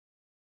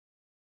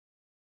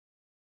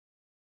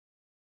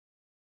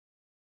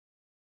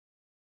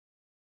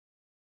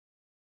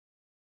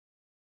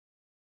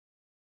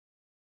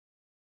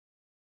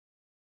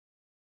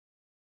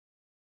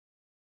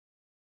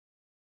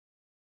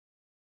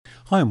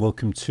Hi and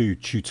welcome to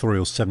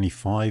tutorial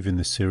 75 in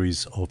this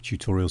series of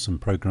tutorials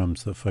and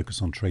programs that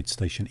focus on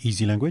TradeStation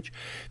EasyLanguage.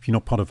 If you're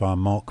not part of our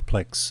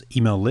Markplex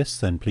email list,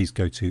 then please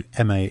go to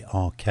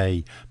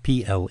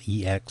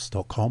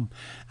markplex.com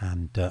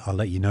and I'll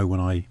let you know when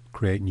I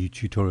create new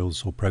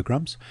tutorials or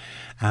programs.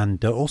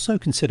 And also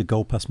consider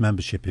Gold Pass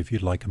membership if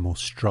you'd like a more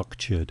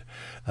structured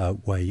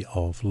way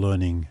of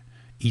learning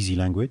Easy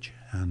Language,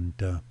 and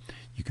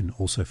you can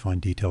also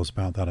find details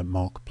about that at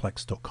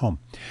markplex.com.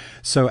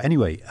 So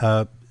anyway,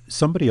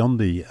 somebody on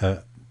the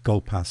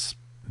Gold Pass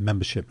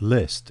membership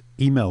list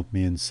emailed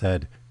me and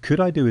said, could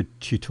I do a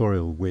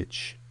tutorial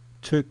which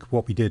took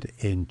what we did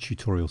in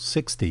tutorial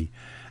 60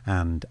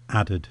 and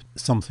added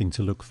something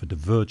to look for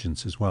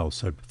divergence as well.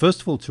 So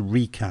first of all, to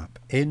recap,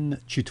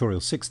 in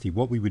tutorial 60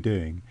 what we were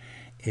doing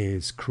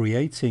is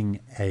creating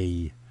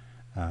a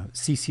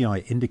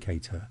CCI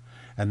indicator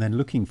and then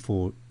looking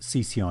for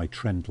CCI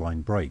trend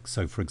line breaks.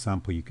 So for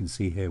example, you can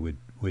see here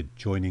we're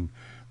joining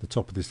the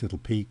top of this little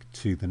peak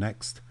to the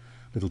next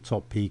little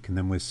top peak, and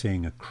then we're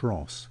seeing a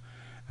cross.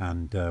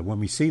 And when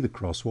we see the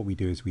cross, what we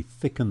do is we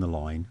thicken the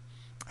line,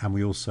 and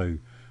we also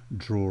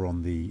draw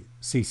on the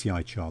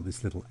CCI chart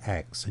this little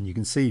X, and you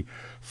can see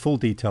full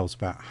details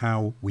about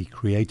how we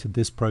created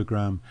this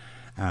program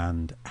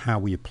and how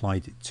we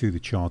applied it to the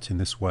chart in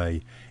this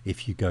way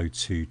if you go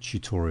to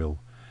tutorial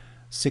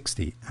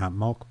 60 at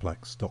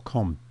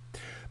markplex.com.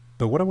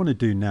 But what I want to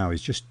do now is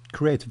just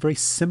create a very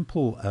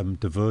simple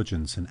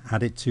divergence and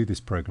add it to this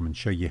program and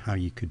show you how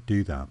you could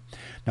do that.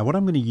 Now what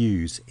I'm going to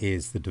use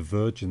is the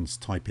divergence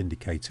type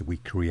indicator we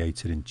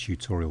created in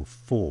tutorial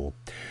 4.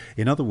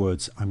 In other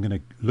words, I'm going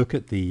to look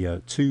at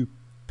the two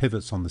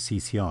pivots on the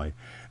CCI,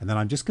 and then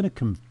I'm just going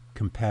to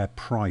compare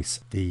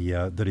price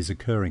that is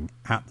occurring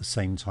at the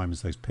same time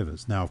as those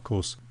pivots. Now of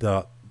course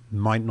that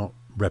might not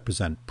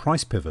represent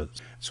price pivots.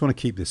 I just want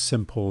to keep this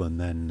simple, and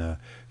then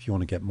if you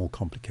want to get more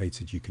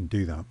complicated you can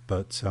do that.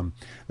 But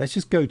let's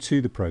just go to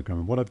the program,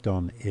 and what I've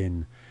done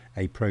in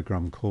a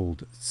program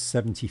called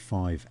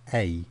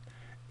 75A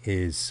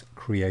is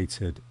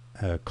created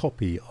a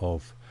copy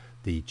of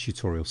the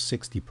tutorial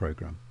 60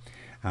 program.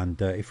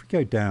 And if we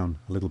go down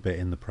a little bit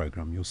in the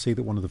program, you'll see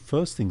that one of the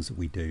first things that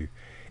we do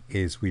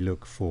is we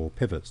look for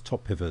pivots,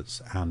 top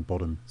pivots and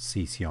bottom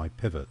CCI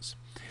pivots.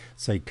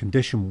 Say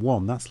condition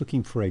 1, that's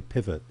looking for a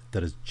pivot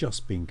that has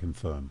just been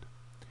confirmed.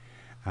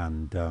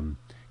 And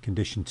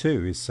condition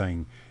 2 is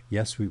saying,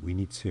 yes, we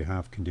need to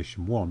have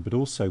condition 1, but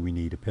also we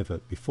need a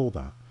pivot before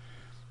that.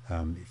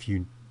 If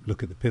you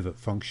look at the pivot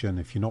function,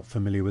 if you're not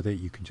familiar with it,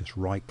 you can just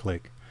right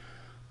click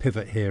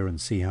pivot here and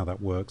see how that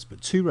works.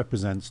 But 2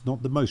 represents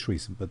not the most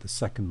recent, but the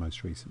second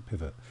most recent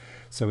pivot.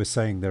 So we're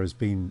saying there has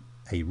been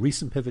a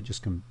recent pivot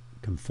just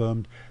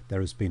confirmed,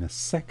 there has been a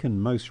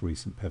second most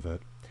recent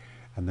pivot,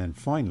 and then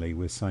finally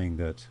we're saying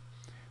that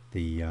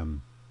the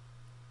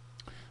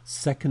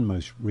second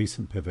most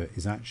recent pivot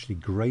is actually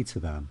greater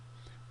than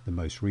the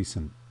most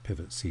recent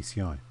pivot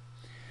CCI.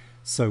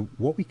 So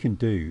what we can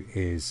do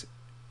is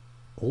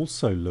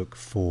also look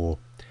for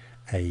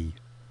a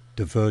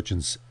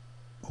divergence,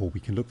 or we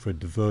can look for a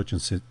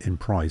divergence in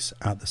price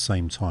at the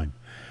same time.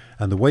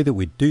 And the way that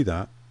we'd do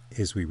that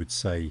is we would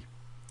say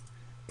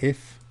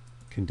if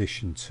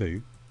condition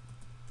 2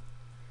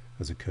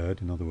 has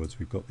occurred, in other words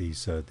we've got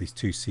these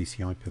two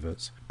CCI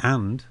pivots,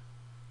 and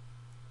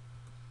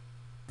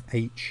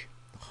H,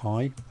 the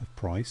high of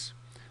price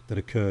that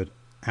occurred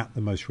at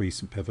the most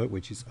recent pivot,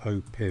 which is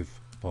O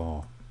piv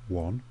bar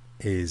 1,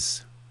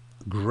 is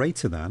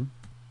greater than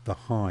the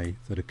high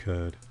that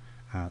occurred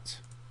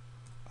at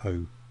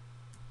O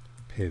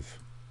piv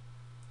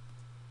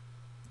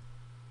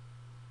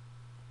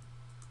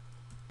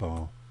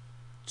bar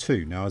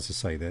 2. Now as I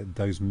say,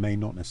 those may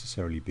not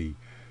necessarily be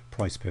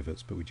price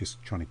pivots, but we're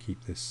just trying to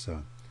keep this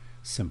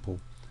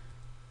simple.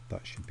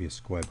 That should be a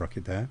square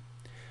bracket there.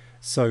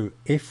 So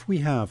if we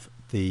have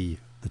the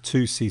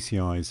two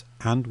CCIs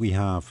and we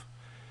have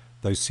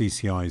those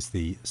CCIs,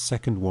 the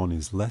second one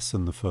is less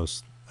than the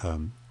first,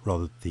 the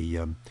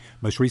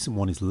most recent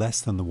one is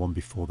less than the one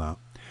before that,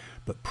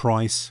 but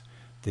price,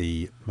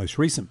 the most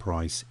recent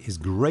price, is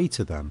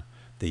greater than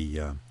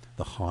the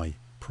high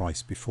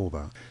price before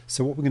that.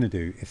 So what we're going to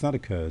do, if that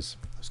occurs,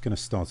 I'm just going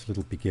to start a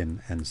little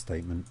begin end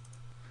statement.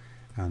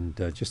 And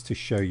just to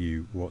show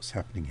you what's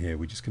happening here,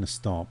 we're just going to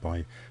start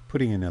by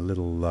putting in a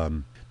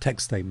little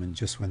text statement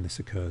just when this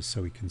occurs,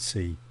 so we can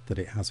see that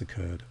it has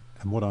occurred.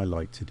 And what I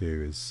like to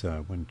do is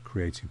when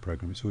creating a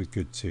program, it's always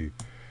good to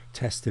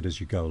test it as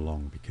you go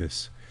along,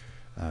 because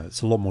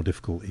it's a lot more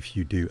difficult if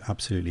you do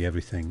absolutely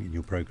everything in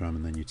your program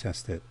and then you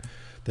test it.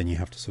 Then you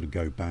have to sort of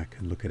go back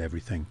and look at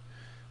everything,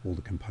 all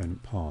the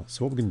component parts.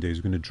 So what we're going to do is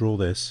we're going to draw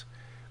this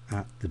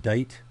at the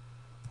date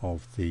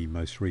of the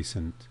most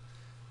recent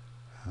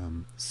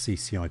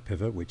CCI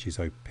pivot, which is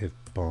O piv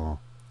bar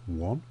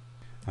 1,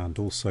 and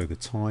also the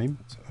time,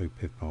 it's O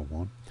piv bar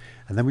 1,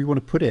 and then we want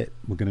to put it,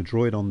 we're going to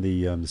draw it on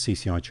the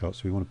CCI chart,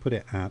 so we want to put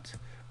it at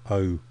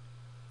O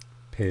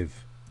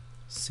piv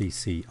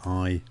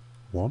CCI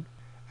 1,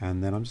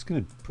 and then I'm just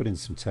going to put in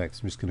some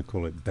text. I'm just going to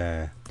call it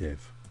bear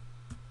div,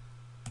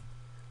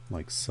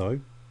 like so.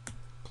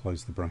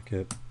 close the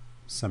bracket,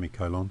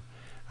 semicolon,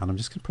 and I'm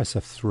just going to press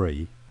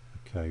F3.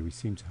 Okay, we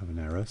seem to have an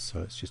error, so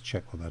let's just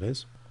check what that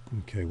is.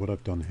 Okay, what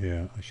I've done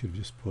here, I should have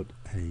just put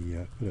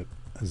a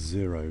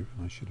 0, and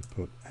I should have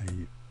put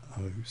a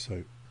O.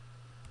 So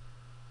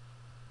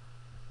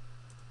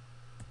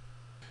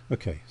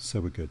okay, so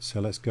we're good.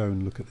 So let's go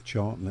and look at the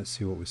chart and let's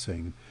see what we're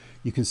seeing.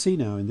 You can see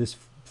now in this,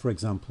 for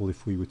example,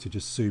 if we were to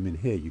just zoom in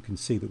here, you can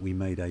see that we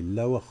made a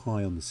lower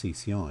high on the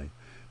CCI,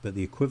 but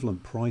the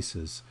equivalent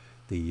prices,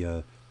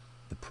 the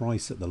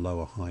price at the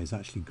lower high is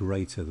actually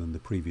greater than the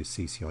previous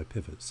CCI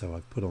pivot. So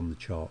I've put on the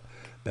chart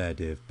bear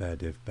div, bear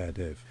div, bear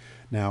div.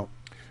 Now,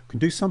 we can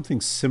do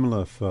something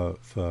similar for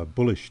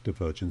bullish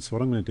divergence. So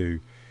what I'm going to do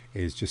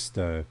is just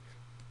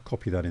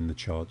copy that in the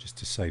chart just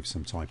to save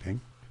some typing.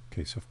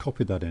 Okay, so I've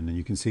copied that in, and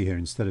you can see here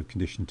instead of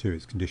condition 2,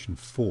 it's condition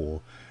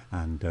 4,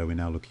 and we're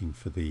now looking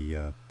for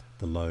the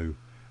low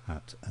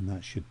at, and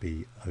that should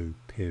be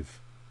OPIV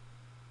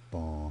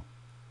bar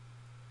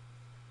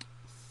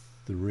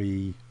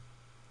 3.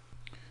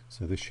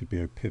 So this should be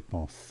OPIV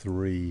bar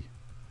 3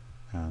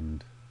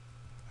 and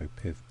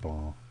OPIV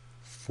bar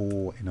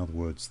 4. In other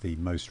words, the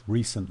most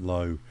recent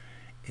low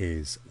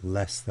is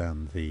less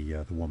than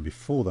the one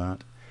before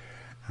that,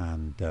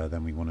 and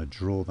then we want to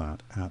draw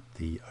that at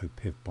the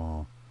OPIV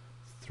bar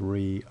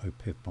 3,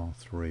 OPIV bar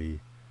 3,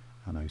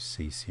 and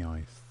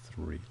OCCI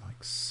 3,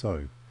 like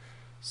so.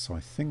 So I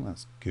think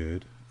that's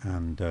good,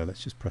 and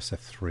let's just press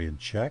F3 and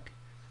check.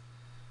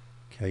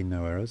 Okay,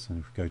 no errors, and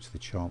if we go to the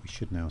chart, we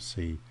should now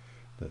see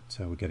that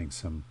we're getting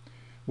some,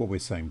 what we're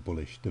saying,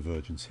 bullish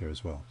divergence here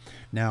as well.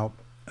 Now,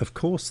 of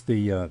course,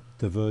 the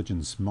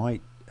divergence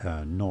might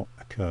not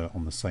occur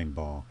on the same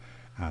bar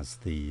as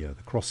the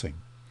crossing,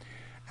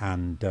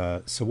 and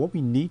so what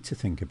we need to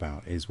think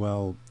about is,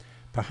 well,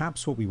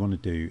 perhaps what we want to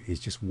do is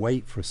just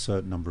wait for a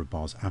certain number of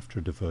bars after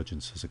a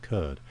divergence has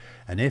occurred,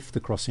 and if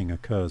the crossing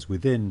occurs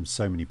within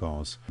so many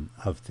bars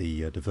of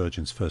the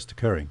divergence first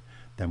occurring,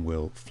 then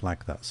we'll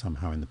flag that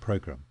somehow in the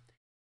program.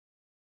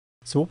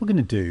 So what we're going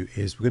to do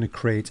is we're going to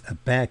create a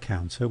bear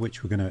counter,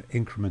 which we're going to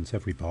increment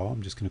every bar.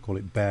 I'm just going to call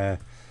it bear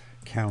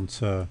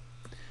counter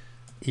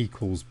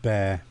equals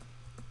bear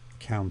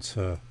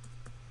counter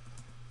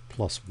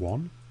plus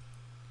 1,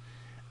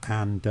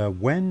 and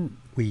when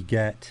we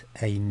get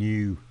a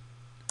new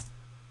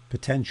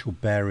potential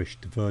bearish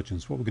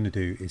divergence, what we're going to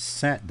do is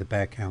set the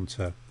bear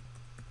counter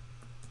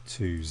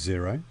to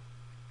 0,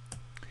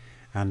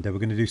 and we're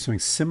going to do something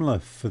similar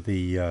for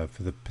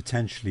the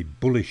potentially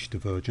bullish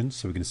divergence.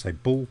 So we're going to say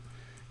bull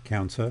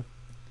counter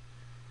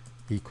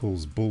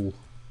equals bull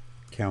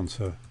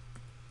counter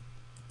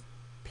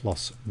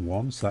plus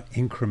 1, so that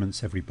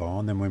increments every bar,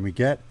 and then when we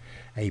get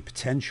a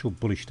potential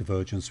bullish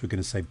divergence, we're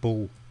going to say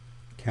bull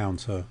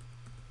counter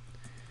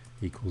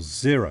equals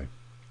 0.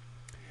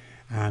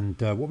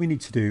 And what we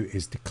need to do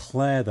is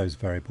declare those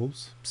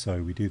variables.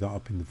 So we do that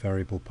up in the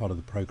variable part of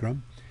the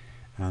program,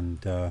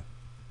 and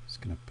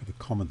just going to put a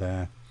comma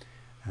there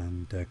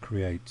and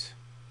create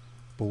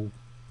bull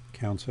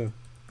counter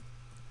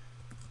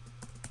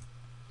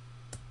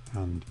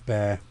and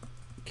bear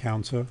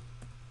counter.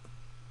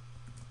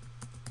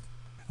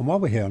 And while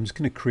we're here, I'm just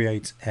going to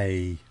create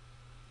a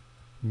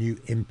new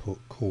input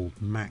called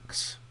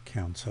max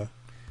counter.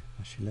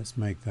 Actually, let's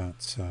make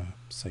that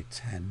say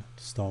 10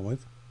 to start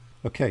with.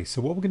 Okay, so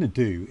what we're going to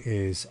do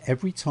is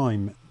every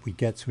time we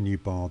get to a new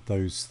bar,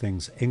 those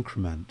things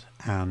increment,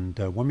 and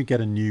when we get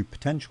a new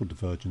potential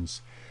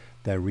divergence,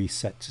 they're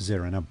reset to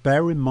 0. Now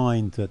bear in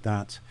mind that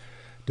that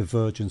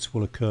divergence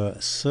will occur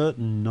a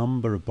certain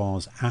number of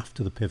bars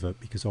after the pivot,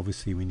 because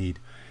obviously we need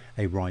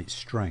a right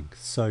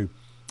strength. So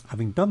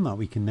having done that,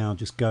 we can now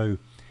just go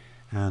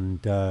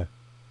and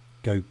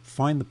go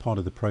find the part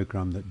of the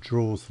program that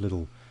draws the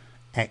little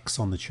X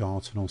on the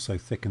chart and also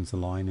thickens the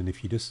line, and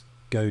if you just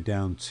go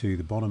down to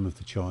the bottom of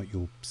the chart,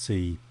 you'll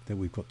see that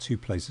we've got two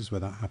places where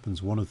that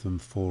happens, one of them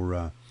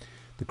for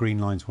the green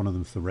lines, one of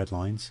them for the red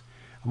lines.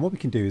 And what we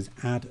can do is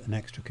add an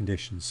extra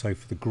condition. So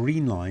for the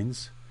green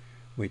lines,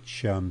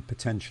 which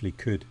potentially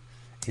could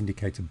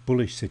indicate a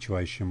bullish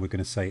situation, we're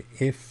going to say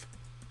if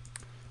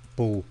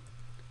bull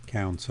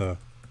counter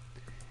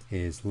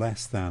is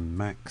less than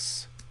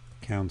max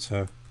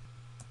counter,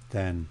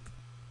 then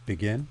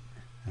begin,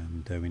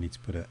 and we need to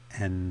put an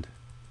end,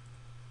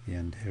 the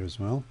end here as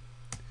well.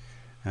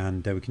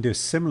 And we can do a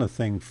similar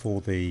thing for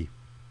the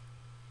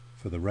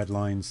red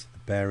lines, the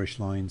bearish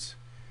lines.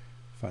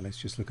 In fact, let's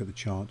just look at the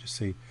chart, just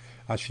see.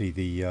 Actually,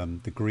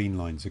 the green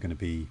lines are going to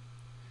be,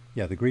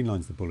 yeah, the green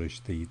line's the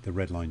bullish, the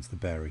red line's the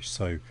bearish.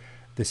 So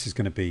this is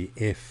going to be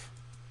if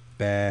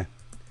bear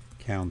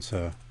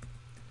counter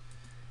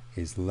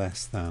is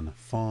less than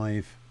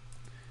 5,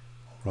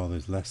 or rather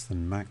is less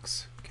than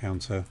max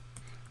counter,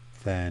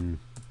 then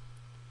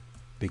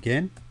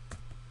begin.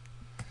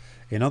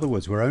 In other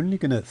words, we're only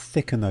going to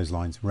thicken those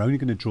lines. We're only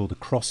going to draw the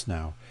cross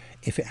now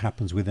if it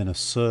happens within a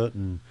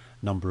certain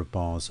number of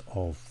bars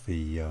of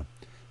the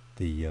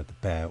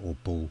bear or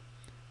bull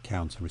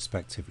counter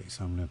respectively.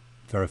 So I'm going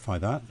to verify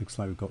that. Looks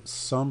like we've got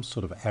some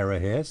sort of error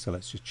here, so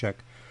let's just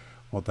check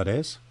what that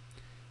is.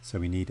 So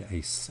we need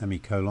a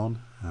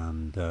semicolon,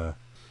 and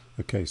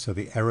Okay, so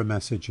the error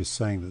message is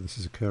saying that this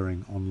is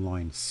occurring on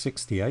line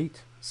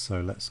 68. So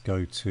let's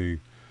go to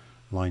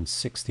line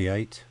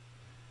 68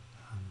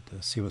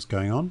 and see what's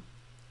going on.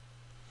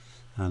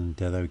 And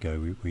there we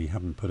go. We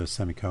haven't put a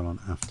semicolon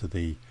after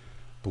the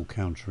bull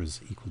counter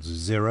is equal to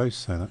 0,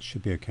 so that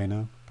should be okay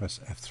now.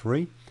 Press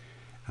F3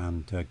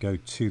 and go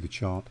to the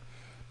chart.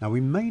 Now we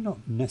may not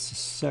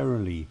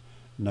necessarily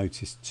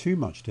notice too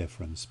much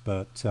difference,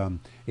 but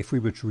if we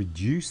were to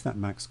reduce that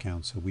max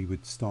counter, we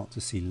would start to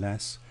see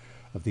less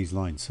of these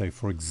lines. So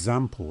for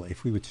example,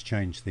 if we were to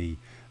change the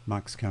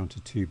max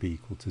counter to be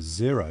equal to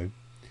 0,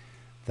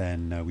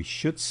 then we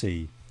should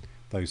see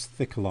those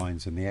thicker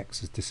lines and the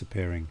X's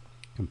disappearing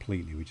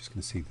completely. We're just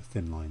going to see the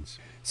thin lines.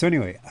 So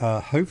anyway,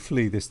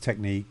 hopefully this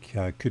technique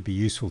could be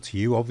useful to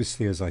you.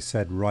 Obviously, as I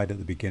said right at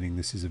the beginning,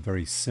 this is a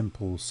very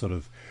simple sort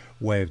of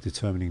way of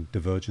determining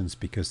divergence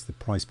because the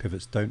price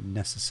pivots don't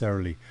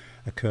necessarily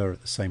occur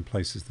at the same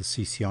place as the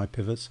CCI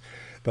pivots,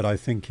 but I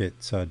think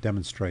it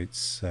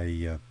demonstrates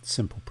a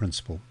simple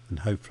principle, and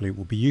hopefully it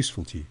will be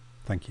useful to you.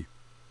 Thank you.